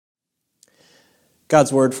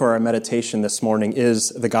God's word for our meditation this morning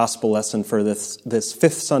is the gospel lesson for this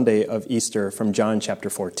fifth Sunday of Easter from John chapter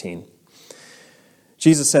 14.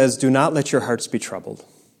 Jesus says, "Do not let your hearts be troubled.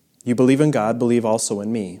 You believe in God, believe also in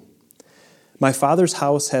me. My Father's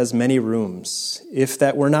house has many rooms. If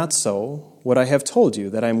that were not so, would I have told you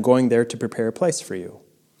that I am going there to prepare a place for you?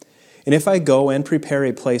 And if I go and prepare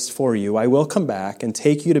a place for you, I will come back and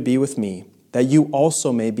take you to be with me, that you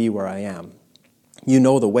also may be where I am. You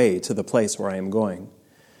know the way to the place where I am going."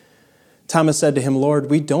 Thomas said to him,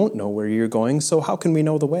 "Lord, we don't know where you're going, so how can we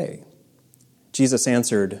know the way?" Jesus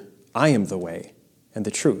answered, "I am the way, and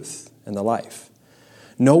the truth, and the life.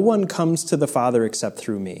 No one comes to the Father except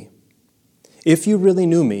through me. If you really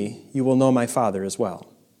knew me, you will know my Father as well.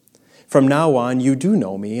 From now on, you do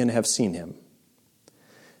know me and have seen him."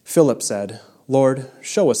 Philip said, "Lord,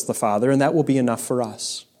 show us the Father, and that will be enough for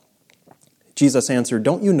us." Jesus answered,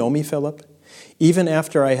 "Don't you know me, Philip, even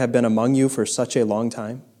after I have been among you for such a long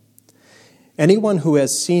time? Anyone who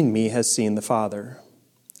has seen me has seen the Father.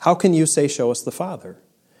 How can you say, 'Show us the Father'?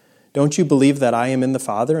 Don't you believe that I am in the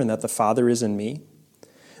Father and that the Father is in me?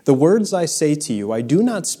 The words I say to you, I do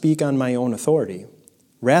not speak on my own authority.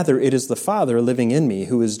 Rather, it is the Father living in me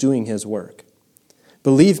who is doing his work.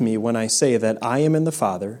 Believe me when I say that I am in the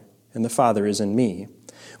Father and the Father is in me,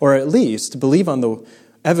 or at least believe on the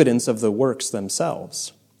evidence of the works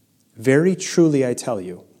themselves. Very truly I tell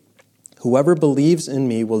you, whoever believes in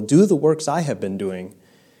me will do the works I have been doing,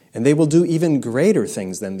 and they will do even greater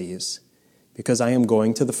things than these, because I am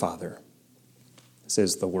going to the Father." This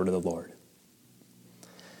is the word of the Lord.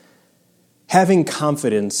 Having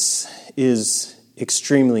confidence is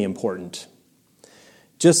extremely important.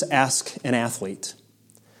 Just ask an athlete.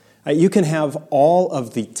 You can have all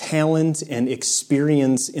of the talent and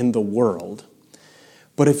experience in the world,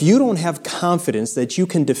 but if you don't have confidence that you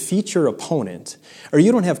can defeat your opponent, or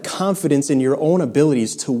you don't have confidence in your own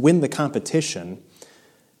abilities to win the competition,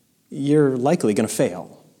 you're likely going to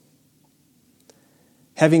fail.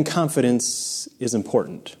 Having confidence is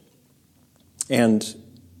important. And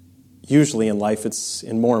usually in life, it's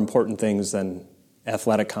in more important things than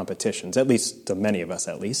athletic competitions, at least to many of us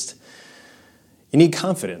at least. You need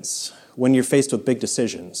confidence when you're faced with big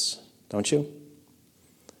decisions, don't you?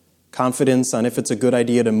 Confidence on if it's a good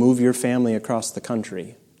idea to move your family across the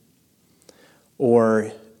country,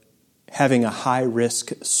 or having a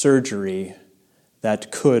high-risk surgery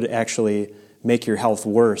that could actually make your health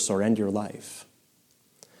worse or end your life.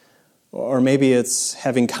 Or maybe it's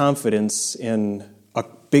having confidence in a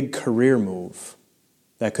big career move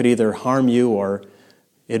that could either harm you or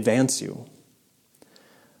advance you.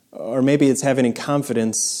 Or maybe it's having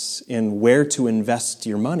confidence in where to invest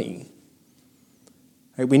your money.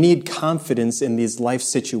 Right? We need confidence in these life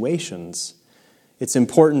situations. It's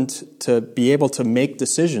important to be able to make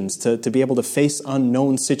decisions, to be able to face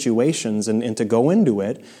unknown situations and to go into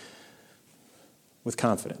it with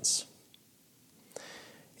confidence.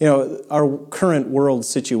 You know, our current world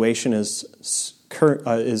situation is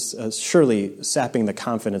surely sapping the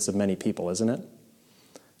confidence of many people, isn't it?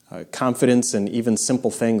 Confidence in even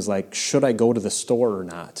simple things like, should I go to the store or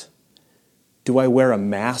not? Do I wear a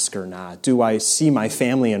mask or not? Do I see my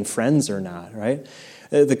family and friends or not, right?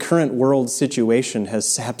 The current world situation has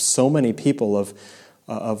sapped so many people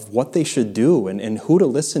of what they should do and who to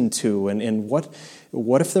listen to and what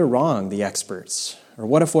if they're wrong, the experts? Or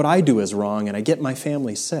what if what I do is wrong and I get my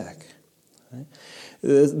family sick? Right?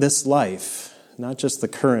 This life, not just the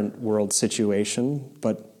current world situation,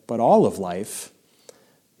 but all of life,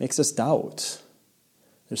 makes us doubt.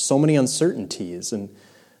 There's so many uncertainties, and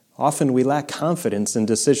often we lack confidence in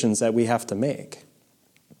decisions that we have to make.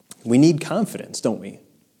 We need confidence, don't we?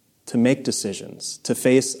 To make decisions, to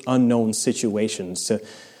face unknown situations,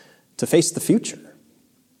 to face the future.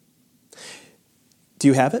 Do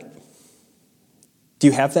you have it? Do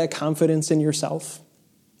you have that confidence in yourself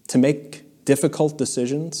to make difficult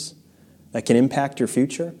decisions that can impact your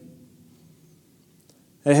future?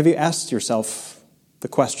 And have you asked yourself the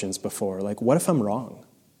questions before, like, what if I'm wrong?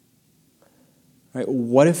 Right?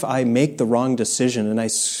 What if I make the wrong decision and I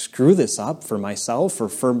screw this up for myself or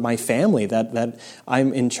for my family that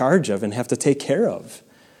I'm in charge of and have to take care of?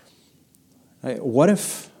 Right? What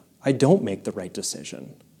if I don't make the right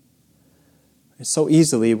decision? So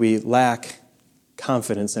easily we lack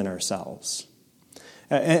confidence in ourselves.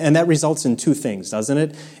 And that results in two things, doesn't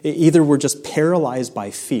it? Either we're just paralyzed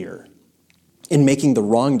by fear in making the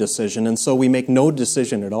wrong decision, and so we make no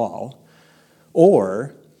decision at all,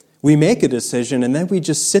 or we make a decision and then we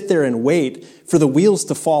just sit there and wait for the wheels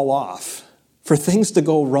to fall off, for things to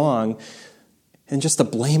go wrong, and just to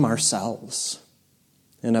blame ourselves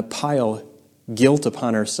and a pile guilt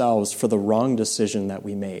upon ourselves for the wrong decision that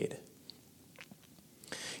we made.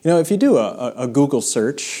 If you do a Google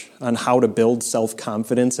search on how to build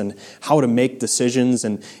self-confidence and how to make decisions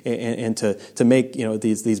and to make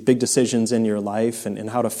these big decisions in your life and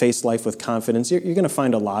how to face life with confidence, you're going to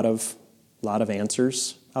find a lot of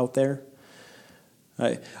answers out there.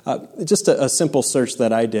 Just a simple search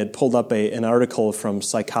that I did pulled up an article from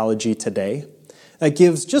Psychology Today that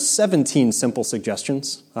gives just 17 simple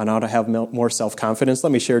suggestions on how to have more self-confidence.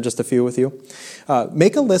 Let me share just a few with you.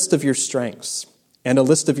 Make a list of your strengths and a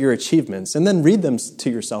list of your achievements, and then read them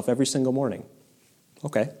to yourself every single morning.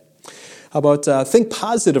 Okay. How about think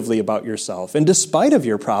positively about yourself, and despite of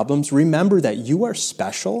your problems, remember that you are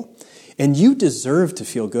special and you deserve to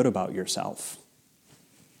feel good about yourself.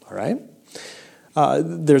 All right?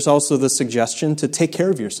 There's also the suggestion to take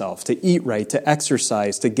care of yourself, to eat right, to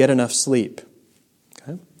exercise, to get enough sleep.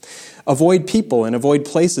 Okay? Avoid people and avoid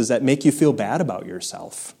places that make you feel bad about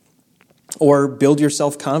yourself. Or build your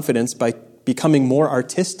self-confidence by becoming more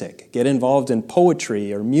artistic. Get involved in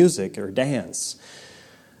poetry or music or dance.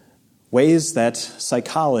 Ways that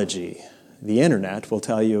psychology, the internet, will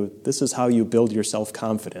tell you this is how you build your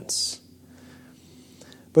self-confidence.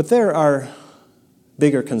 But there are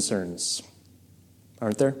bigger concerns,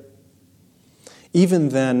 aren't there? Even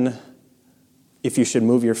then, if you should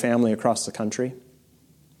move your family across the country,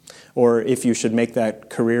 or if you should make that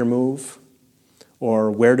career move, or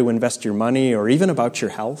where to invest your money, or even about your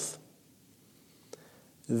health,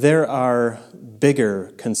 there are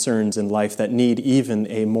bigger concerns in life that need even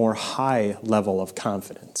a more high level of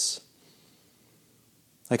confidence.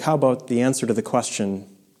 Like, how about the answer to the question,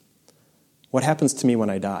 what happens to me when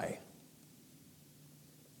I die?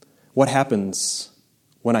 What happens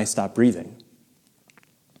when I stop breathing?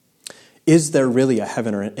 Is there really a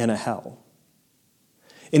heaven and a hell?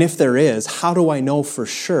 And if there is, how do I know for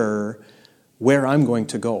sure where I'm going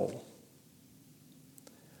to go?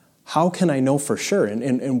 How can I know for sure?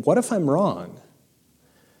 And what if I'm wrong?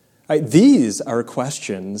 These are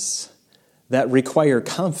questions that require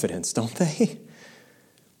confidence, don't they?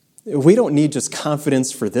 We don't need just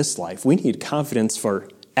confidence for this life. We need confidence for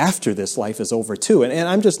after this life is over too. And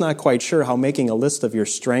I'm just not quite sure how making a list of your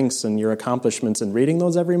strengths and your accomplishments and reading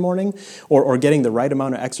those every morning or getting the right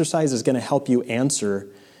amount of exercise is going to help you answer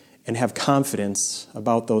and have confidence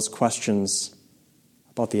about those questions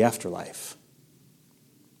about the afterlife.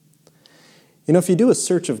 If you do a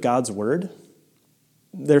search of God's Word,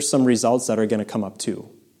 there's some results that are going to come up too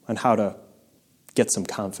on how to get some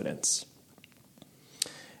confidence.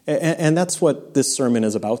 And that's what this sermon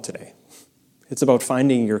is about today. It's about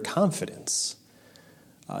finding your confidence,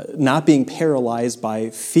 not being paralyzed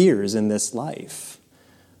by fears in this life,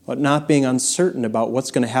 but not being uncertain about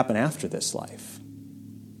what's going to happen after this life.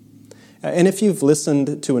 And if you've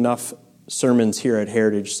listened to enough sermons here at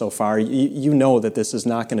Heritage so far, you know that this is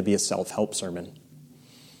not going to be a self-help sermon.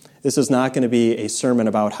 This is not going to be a sermon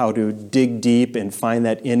about how to dig deep and find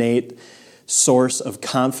that innate source of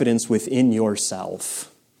confidence within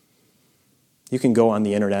yourself. You can go on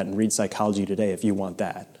the internet and read Psychology Today if you want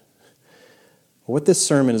that. What this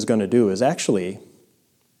sermon is going to do is actually,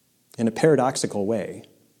 in a paradoxical way,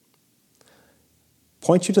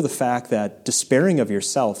 point you to the fact that despairing of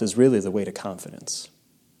yourself is really the way to confidence.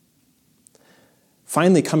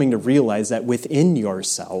 Finally coming to realize that within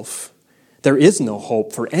yourself, there is no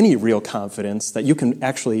hope for any real confidence, that you can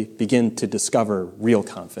actually begin to discover real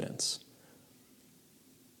confidence.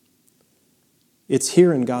 It's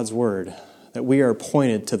here in God's Word that we are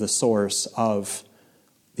pointed to the source of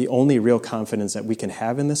the only real confidence that we can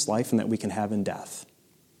have in this life and that we can have in death.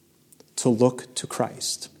 To look to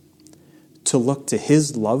Christ. To look to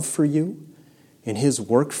His love for you, and His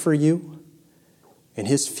work for you, and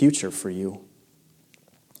His future for you.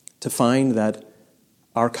 To find that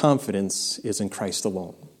our confidence is in Christ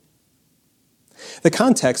alone. The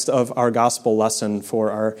context of our gospel lesson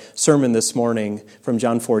for our sermon this morning from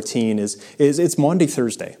John 14 is it's Maundy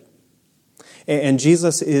Thursday. And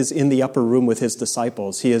Jesus is in the upper room with His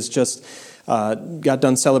disciples. He has just got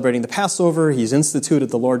done celebrating the Passover. He's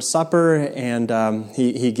instituted the Lord's Supper, and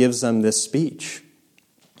he gives them this speech.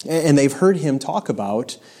 And they've heard Him talk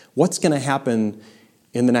about what's going to happen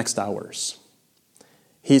in the next hours.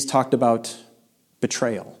 He's talked about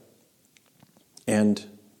betrayal and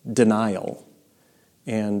denial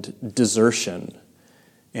and desertion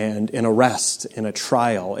and an arrest and a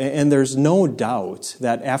trial. And there's no doubt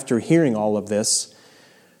that after hearing all of this,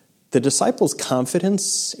 the disciples'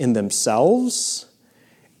 confidence in themselves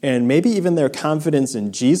and maybe even their confidence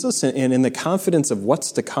in Jesus and in the confidence of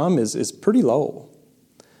what's to come is pretty low.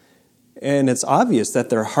 And it's obvious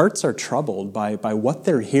that their hearts are troubled by what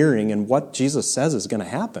they're hearing and what Jesus says is going to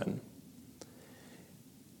happen.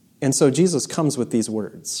 And so Jesus comes with these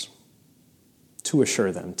words to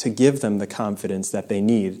assure them, to give them the confidence that they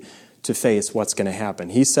need to face what's going to happen.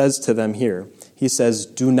 He says to them here, he says,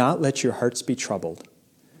 "Do not let your hearts be troubled.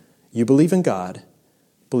 You believe in God,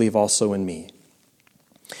 believe also in me."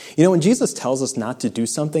 You know, when Jesus tells us not to do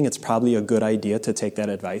something, it's probably a good idea to take that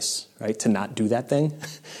advice, right? To not do that thing.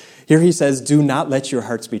 Here he says, do not let your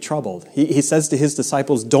hearts be troubled. He says to his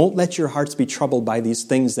disciples, don't let your hearts be troubled by these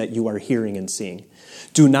things that you are hearing and seeing.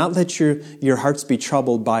 Do not let your hearts be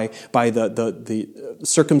troubled by the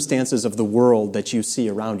circumstances of the world that you see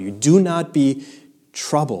around you. Do not be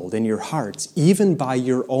troubled in your hearts, even by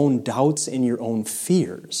your own doubts and your own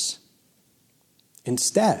fears.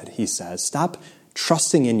 Instead, he says, stop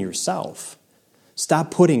trusting in yourself.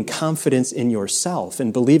 Stop putting confidence in yourself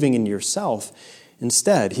and believing in yourself.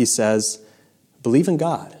 Instead, he says, believe in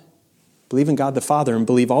God. Believe in God the Father and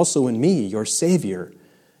believe also in me, your Savior,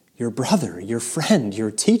 your brother, your friend,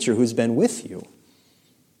 your teacher who's been with you.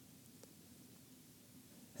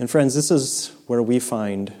 And friends, this is where we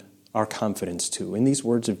find our confidence too, in these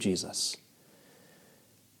words of Jesus,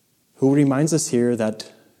 who reminds us here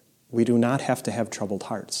that we do not have to have troubled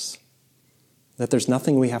hearts, that there's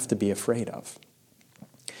nothing we have to be afraid of.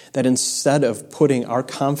 That instead of putting our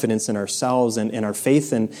confidence in ourselves and our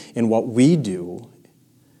faith in what we do,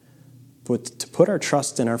 to put our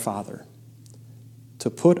trust in our Father, to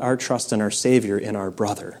put our trust in our Savior, in our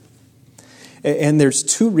brother. And there's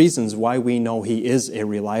two reasons why we know he is a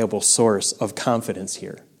reliable source of confidence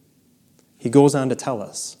here. He goes on to tell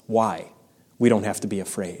us why we don't have to be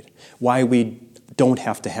afraid, why we don't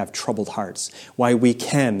have to have troubled hearts, why we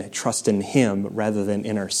can trust in him rather than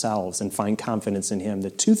in ourselves and find confidence in him.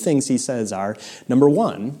 The two things he says are, number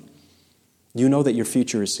one, you know that your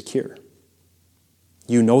future is secure.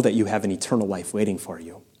 You know that you have an eternal life waiting for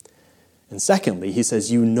you. And secondly, he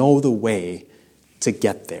says, you know the way to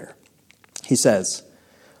get there. He says,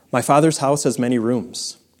 my Father's house has many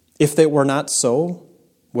rooms. If it were not so,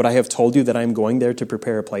 would I have told you that I am going there to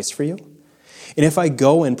prepare a place for you? And if I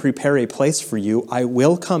go and prepare a place for you, I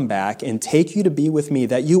will come back and take you to be with me,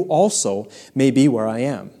 that you also may be where I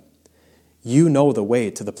am. You know the way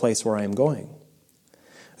to the place where I am going.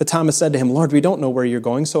 But Thomas said to him, Lord, we don't know where you're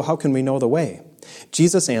going, so how can we know the way?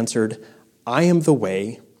 Jesus answered, I am the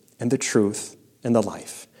way and the truth and the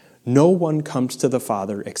life. No one comes to the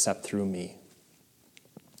Father except through me.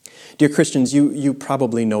 Dear Christians, you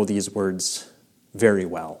probably know these words very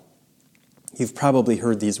well. You've probably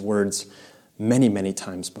heard these words many, many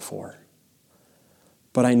times before.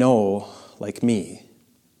 But I know, like me,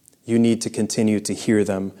 you need to continue to hear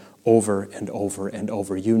them over and over and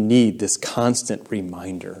over. You need this constant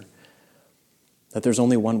reminder that there's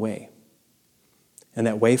only one way, and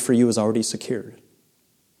that way for you is already secured.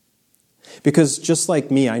 Because just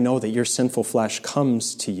like me, I know that your sinful flesh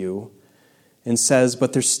comes to you and says,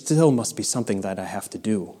 but there still must be something that I have to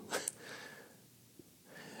do.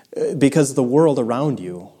 Because the world around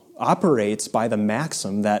you operates by the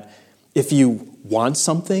maxim that if you want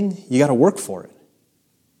something, you got to work for it.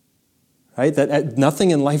 Right? That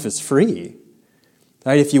nothing in life is free.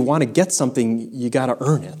 Right? If you want to get something, you got to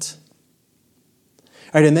earn it.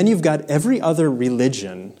 Right? And then you've got every other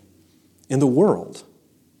religion in the world,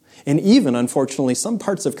 and even, unfortunately, some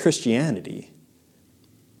parts of Christianity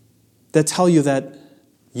that tell you that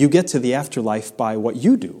you get to the afterlife by what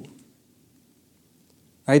you do.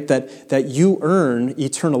 Right? That you earn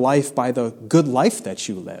eternal life by the good life that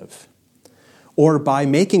you live, or by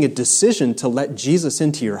making a decision to let Jesus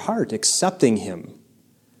into your heart, accepting him,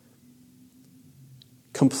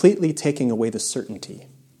 completely taking away the certainty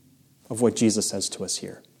of what Jesus says to us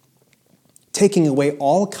here, taking away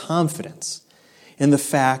all confidence in the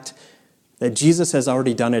fact that Jesus has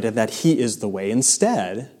already done it and that he is the way.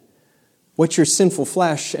 Instead, what your sinful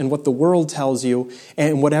flesh and what the world tells you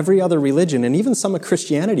and what every other religion and even some of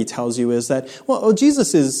Christianity tells you is that, well,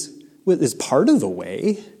 Jesus is part of the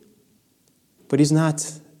way, but he's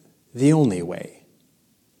not the only way.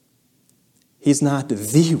 He's not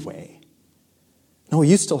the way. No,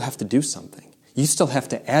 you still have to do something. You still have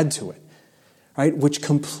to add to it, right? Which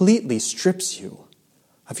completely strips you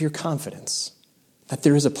of your confidence that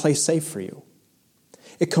there is a place safe for you.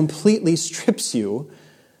 It completely strips you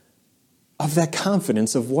of that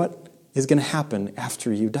confidence of what is going to happen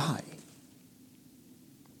after you die.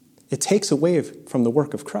 It takes away from the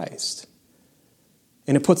work of Christ,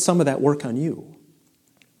 and it puts some of that work on you.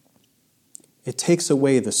 It takes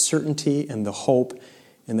away the certainty and the hope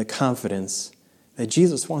and the confidence that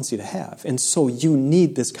Jesus wants you to have. And so you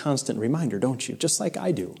need this constant reminder, don't you? Just like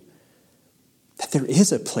I do. that there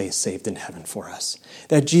is a place saved in heaven for us,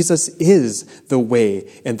 that Jesus is the way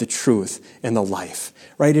and the truth and the life,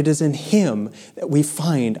 right? It is in him that we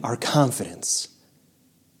find our confidence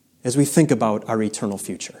as we think about our eternal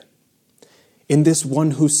future. In this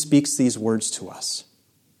one who speaks these words to us.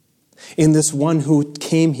 In this one who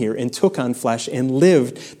came here and took on flesh and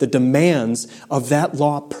lived the demands of that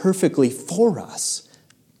law perfectly for us,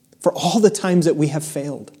 for all the times that we have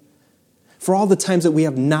failed, for all the times that we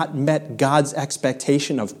have not met God's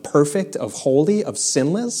expectation of perfect, of holy, of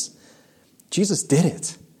sinless. Jesus did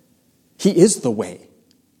it. He is the way.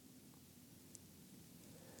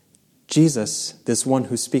 Jesus, this one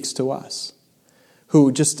who speaks to us,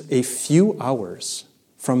 who just a few hours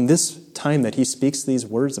from this time that he speaks these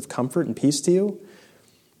words of comfort and peace to you,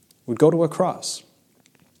 would go to a cross,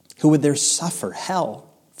 who would there suffer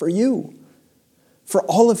hell for you, for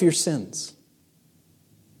all of your sins.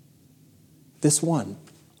 This one,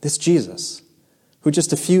 this Jesus, who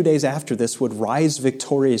just a few days after this would rise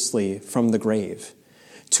victoriously from the grave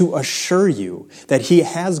to assure you that he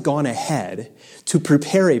has gone ahead to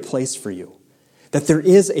prepare a place for you, that there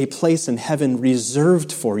is a place in heaven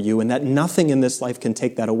reserved for you and that nothing in this life can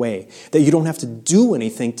take that away, that you don't have to do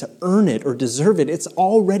anything to earn it or deserve it. It's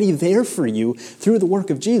already there for you through the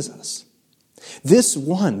work of Jesus. This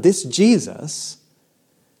one, this Jesus,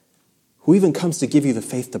 who even comes to give you the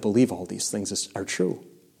faith to believe all these things are true.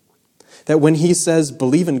 That when he says,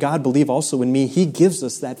 believe in God, believe also in me, he gives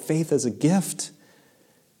us that faith as a gift.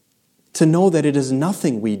 To know that it is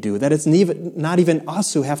nothing we do, that it's not even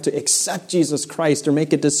us who have to accept Jesus Christ or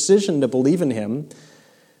make a decision to believe in him,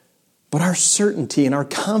 but our certainty and our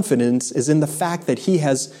confidence is in the fact that he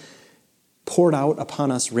has poured out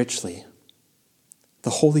upon us richly the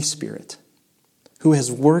Holy Spirit, who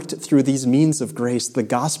has worked through these means of grace, the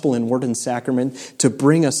gospel and word and sacrament, to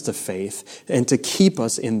bring us to faith and to keep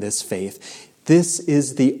us in this faith. This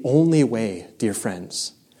is the only way, dear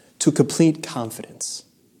friends, to complete confidence.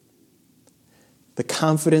 The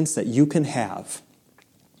confidence that you can have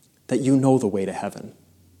that you know the way to heaven.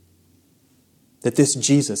 That this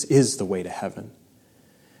Jesus is the way to heaven.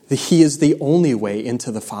 That he is the only way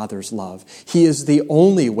into the Father's love. He is the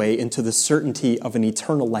only way into the certainty of an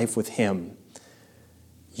eternal life with him.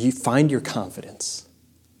 You find your confidence.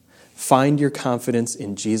 Find your confidence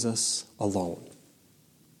in Jesus alone.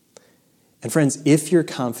 And friends, if your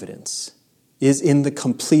confidence is in the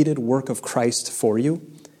completed work of Christ for you,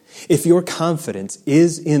 if your confidence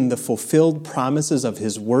is in the fulfilled promises of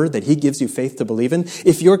his word that he gives you faith to believe in,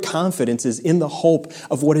 if your confidence is in the hope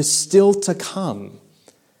of what is still to come,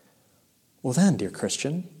 well then, dear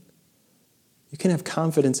Christian, you can have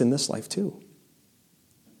confidence in this life too.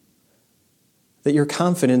 That your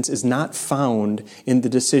confidence is not found in the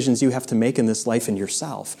decisions you have to make in this life in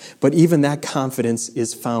yourself, but even that confidence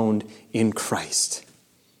is found in Christ.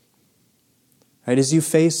 Right? As you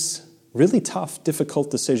face really tough,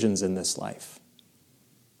 difficult decisions in this life,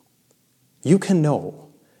 you can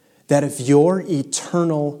know that if your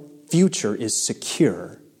eternal future is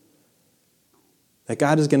secure, that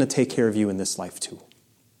God is going to take care of you in this life too.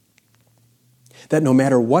 That no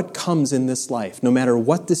matter what comes in this life, no matter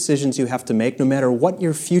what decisions you have to make, no matter what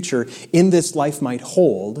your future in this life might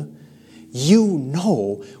hold, you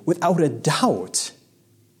know without a doubt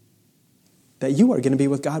that you are going to be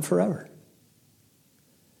with God forever.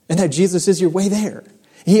 And that Jesus is your way there.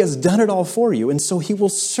 He has done it all for you. And so he will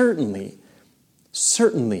certainly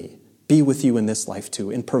be with you in this life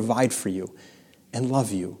too and provide for you and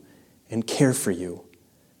love you and care for you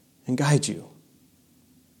and guide you.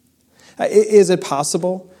 Is it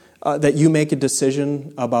possible that you make a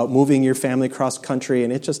decision about moving your family across country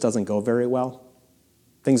and it just doesn't go very well?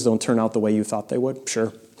 Things don't turn out the way you thought they would?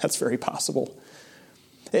 Sure, that's very possible.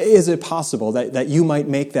 Is it possible that you might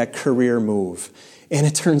make that career move and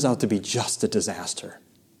it turns out to be just a disaster?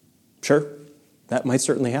 Sure, that might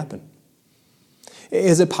certainly happen.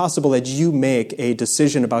 Is it possible that you make a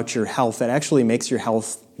decision about your health that actually makes your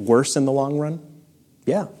health worse in the long run?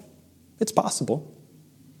 Yeah, it's possible.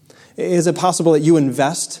 Is it possible that you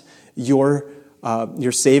invest your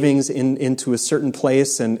savings into a certain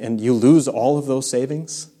place and you lose all of those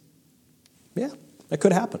savings? Yeah, that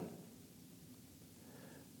could happen.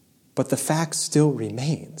 But the fact still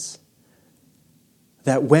remains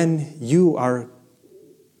that when your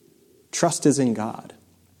trust is in God,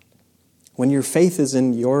 when your faith is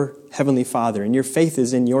in your Heavenly Father, and your faith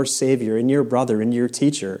is in your Savior, and your brother, and your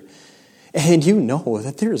teacher, and you know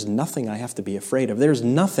that there is nothing I have to be afraid of. There's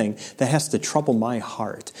nothing that has to trouble my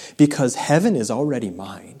heart, because heaven is already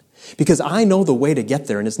mine. Because I know the way to get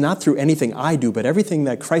there, and it's not through anything I do, but everything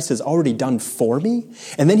that Christ has already done for me,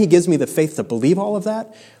 and then he gives me the faith to believe all of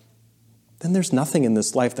that. then there's nothing in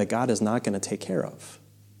this life that God is not going to take care of.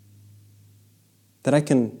 That I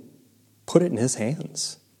can put it in his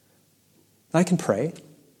hands. I can pray.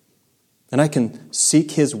 And I can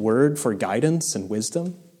seek his word for guidance and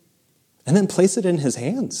wisdom. And then place it in his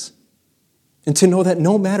hands. And to know that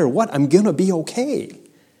no matter what, I'm going to be okay.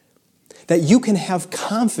 That you can have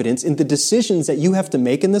confidence in the decisions that you have to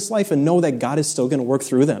make in this life and know that God is still going to work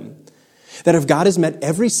through them. That if God has met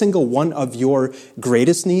every single one of your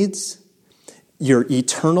greatest needs, your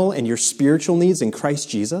eternal and your spiritual needs in Christ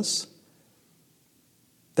Jesus,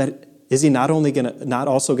 that is he not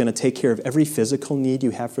also going to take care of every physical need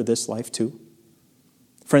you have for this life too?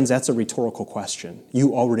 Friends, that's a rhetorical question.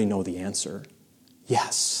 You already know the answer.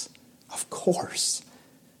 Yes, of course.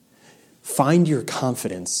 Find your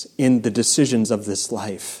confidence in the decisions of this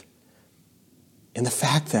life, in the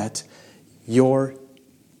fact that your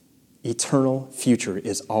eternal future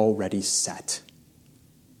is already set.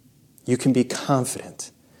 You can be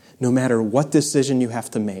confident no matter what decision you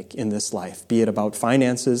have to make in this life, be it about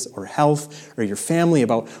finances or health or your family,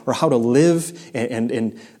 or how to live and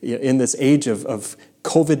in this age of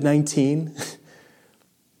COVID-19,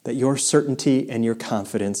 that your certainty and your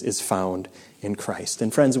confidence is found in Christ.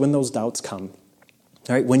 And friends, when those doubts come,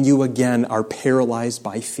 all right, when you again are paralyzed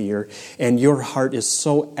by fear and your heart is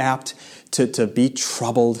so apt to be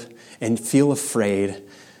troubled and feel afraid,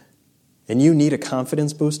 and you need a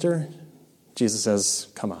confidence booster, Jesus says,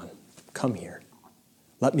 come on, come here.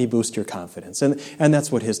 Let me boost your confidence. And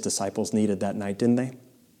that's what his disciples needed that night, didn't they?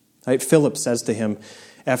 Right? Philip says to him,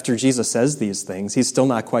 after Jesus says these things, he's still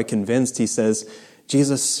not quite convinced. He says,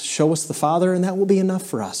 Jesus, show us the Father, and that will be enough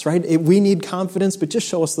for us, right? We need confidence, but just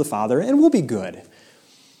show us the Father, and we'll be good.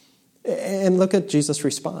 And look at Jesus'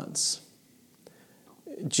 response.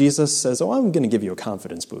 Jesus says, I'm going to give you a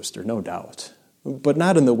confidence booster, no doubt, but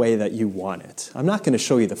not in the way that you want it. I'm not going to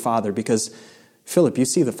show you the Father because, Philip, you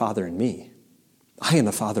see the Father in me. I and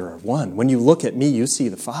the Father are one. When you look at me, you see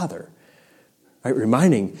the Father. Right?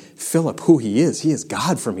 Reminding Philip who he is. He is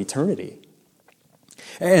God from eternity.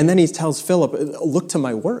 And then he tells Philip, look to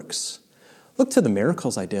my works. Look to the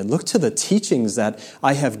miracles I did. Look to the teachings that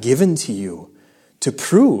I have given to you to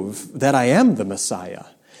prove that I am the Messiah,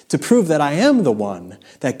 to prove that I am the one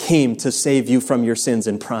that came to save you from your sins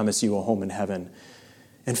and promise you a home in heaven.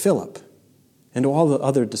 And Philip, and to all the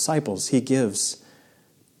other disciples, he gives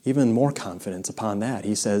even more confidence upon that.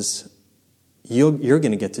 He says, you're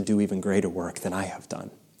going to get to do even greater work than I have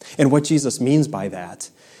done. And what Jesus means by that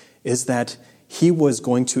is that he was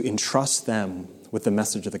going to entrust them with the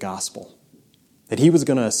message of the gospel. That he was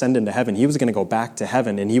going to ascend into heaven. He was going to go back to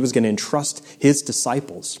heaven, and he was going to entrust his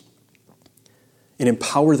disciples and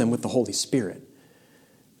empower them with the Holy Spirit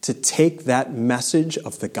to take that message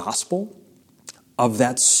of the gospel, of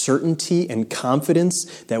that certainty and confidence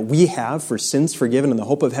that we have for sins forgiven and the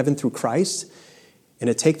hope of heaven through Christ, and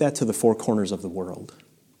to take that to the four corners of the world.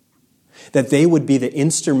 That they would be the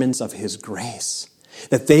instruments of his grace.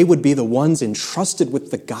 That they would be the ones entrusted with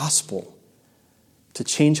the gospel to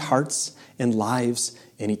change hearts and lives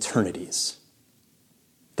and eternities.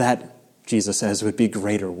 That, Jesus says, would be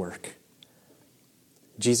greater work.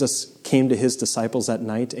 Jesus came to his disciples that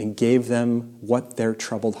night and gave them what their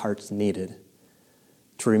troubled hearts needed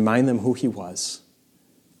to remind them who he was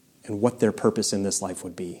and what their purpose in this life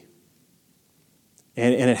would be.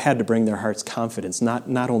 And it had to bring their hearts confidence,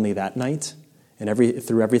 not only that night and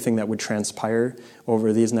through everything that would transpire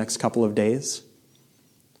over these next couple of days,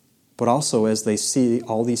 but also as they see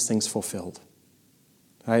all these things fulfilled.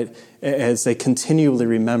 Right? As they continually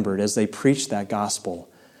remembered, as they preached that gospel,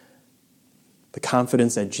 the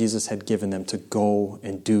confidence that Jesus had given them to go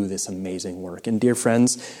and do this amazing work. And dear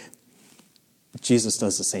friends, Jesus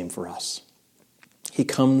does the same for us. He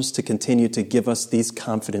comes to continue to give us these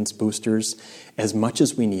confidence boosters as much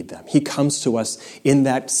as we need them. He comes to us in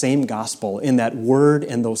that same gospel, in that word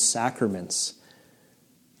and those sacraments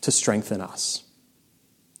to strengthen us,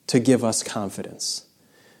 to give us confidence,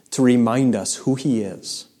 to remind us who he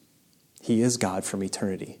is. He is God from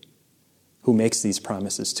eternity who makes these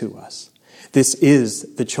promises to us. This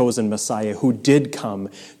is the chosen Messiah who did come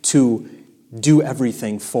to do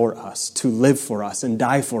everything for us, to live for us and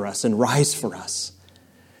die for us and rise for us,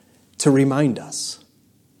 to remind us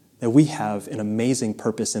that we have an amazing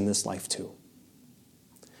purpose in this life too.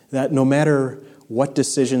 That no matter what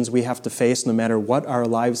decisions we have to face, no matter what our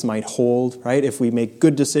lives might hold, right? If we make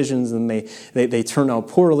good decisions and they turn out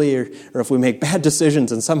poorly, or if we make bad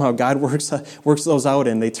decisions and somehow God works those out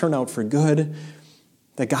and they turn out for good,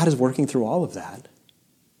 that God is working through all of that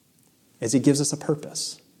as he gives us a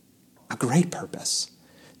purpose, a great purpose,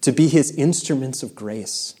 to be his instruments of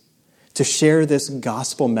grace, to share this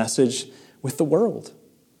gospel message with the world,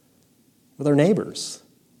 with our neighbors,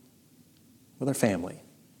 with our family.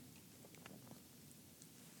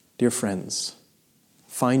 Dear friends,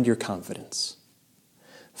 find your confidence.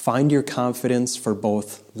 Find your confidence for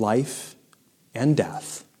both life and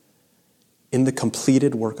death in the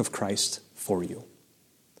completed work of Christ for you.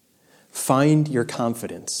 Find your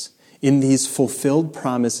confidence in these fulfilled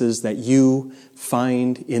promises that you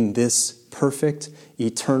find in this perfect,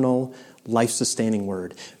 eternal, life-sustaining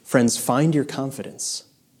word. Friends, find your confidence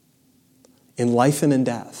in life and in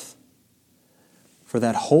death for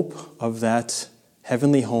that hope of that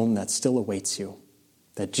heavenly home that still awaits you,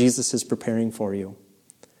 that Jesus is preparing for you.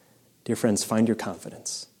 Dear friends, find your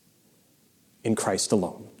confidence in Christ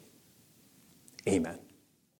alone. Amen.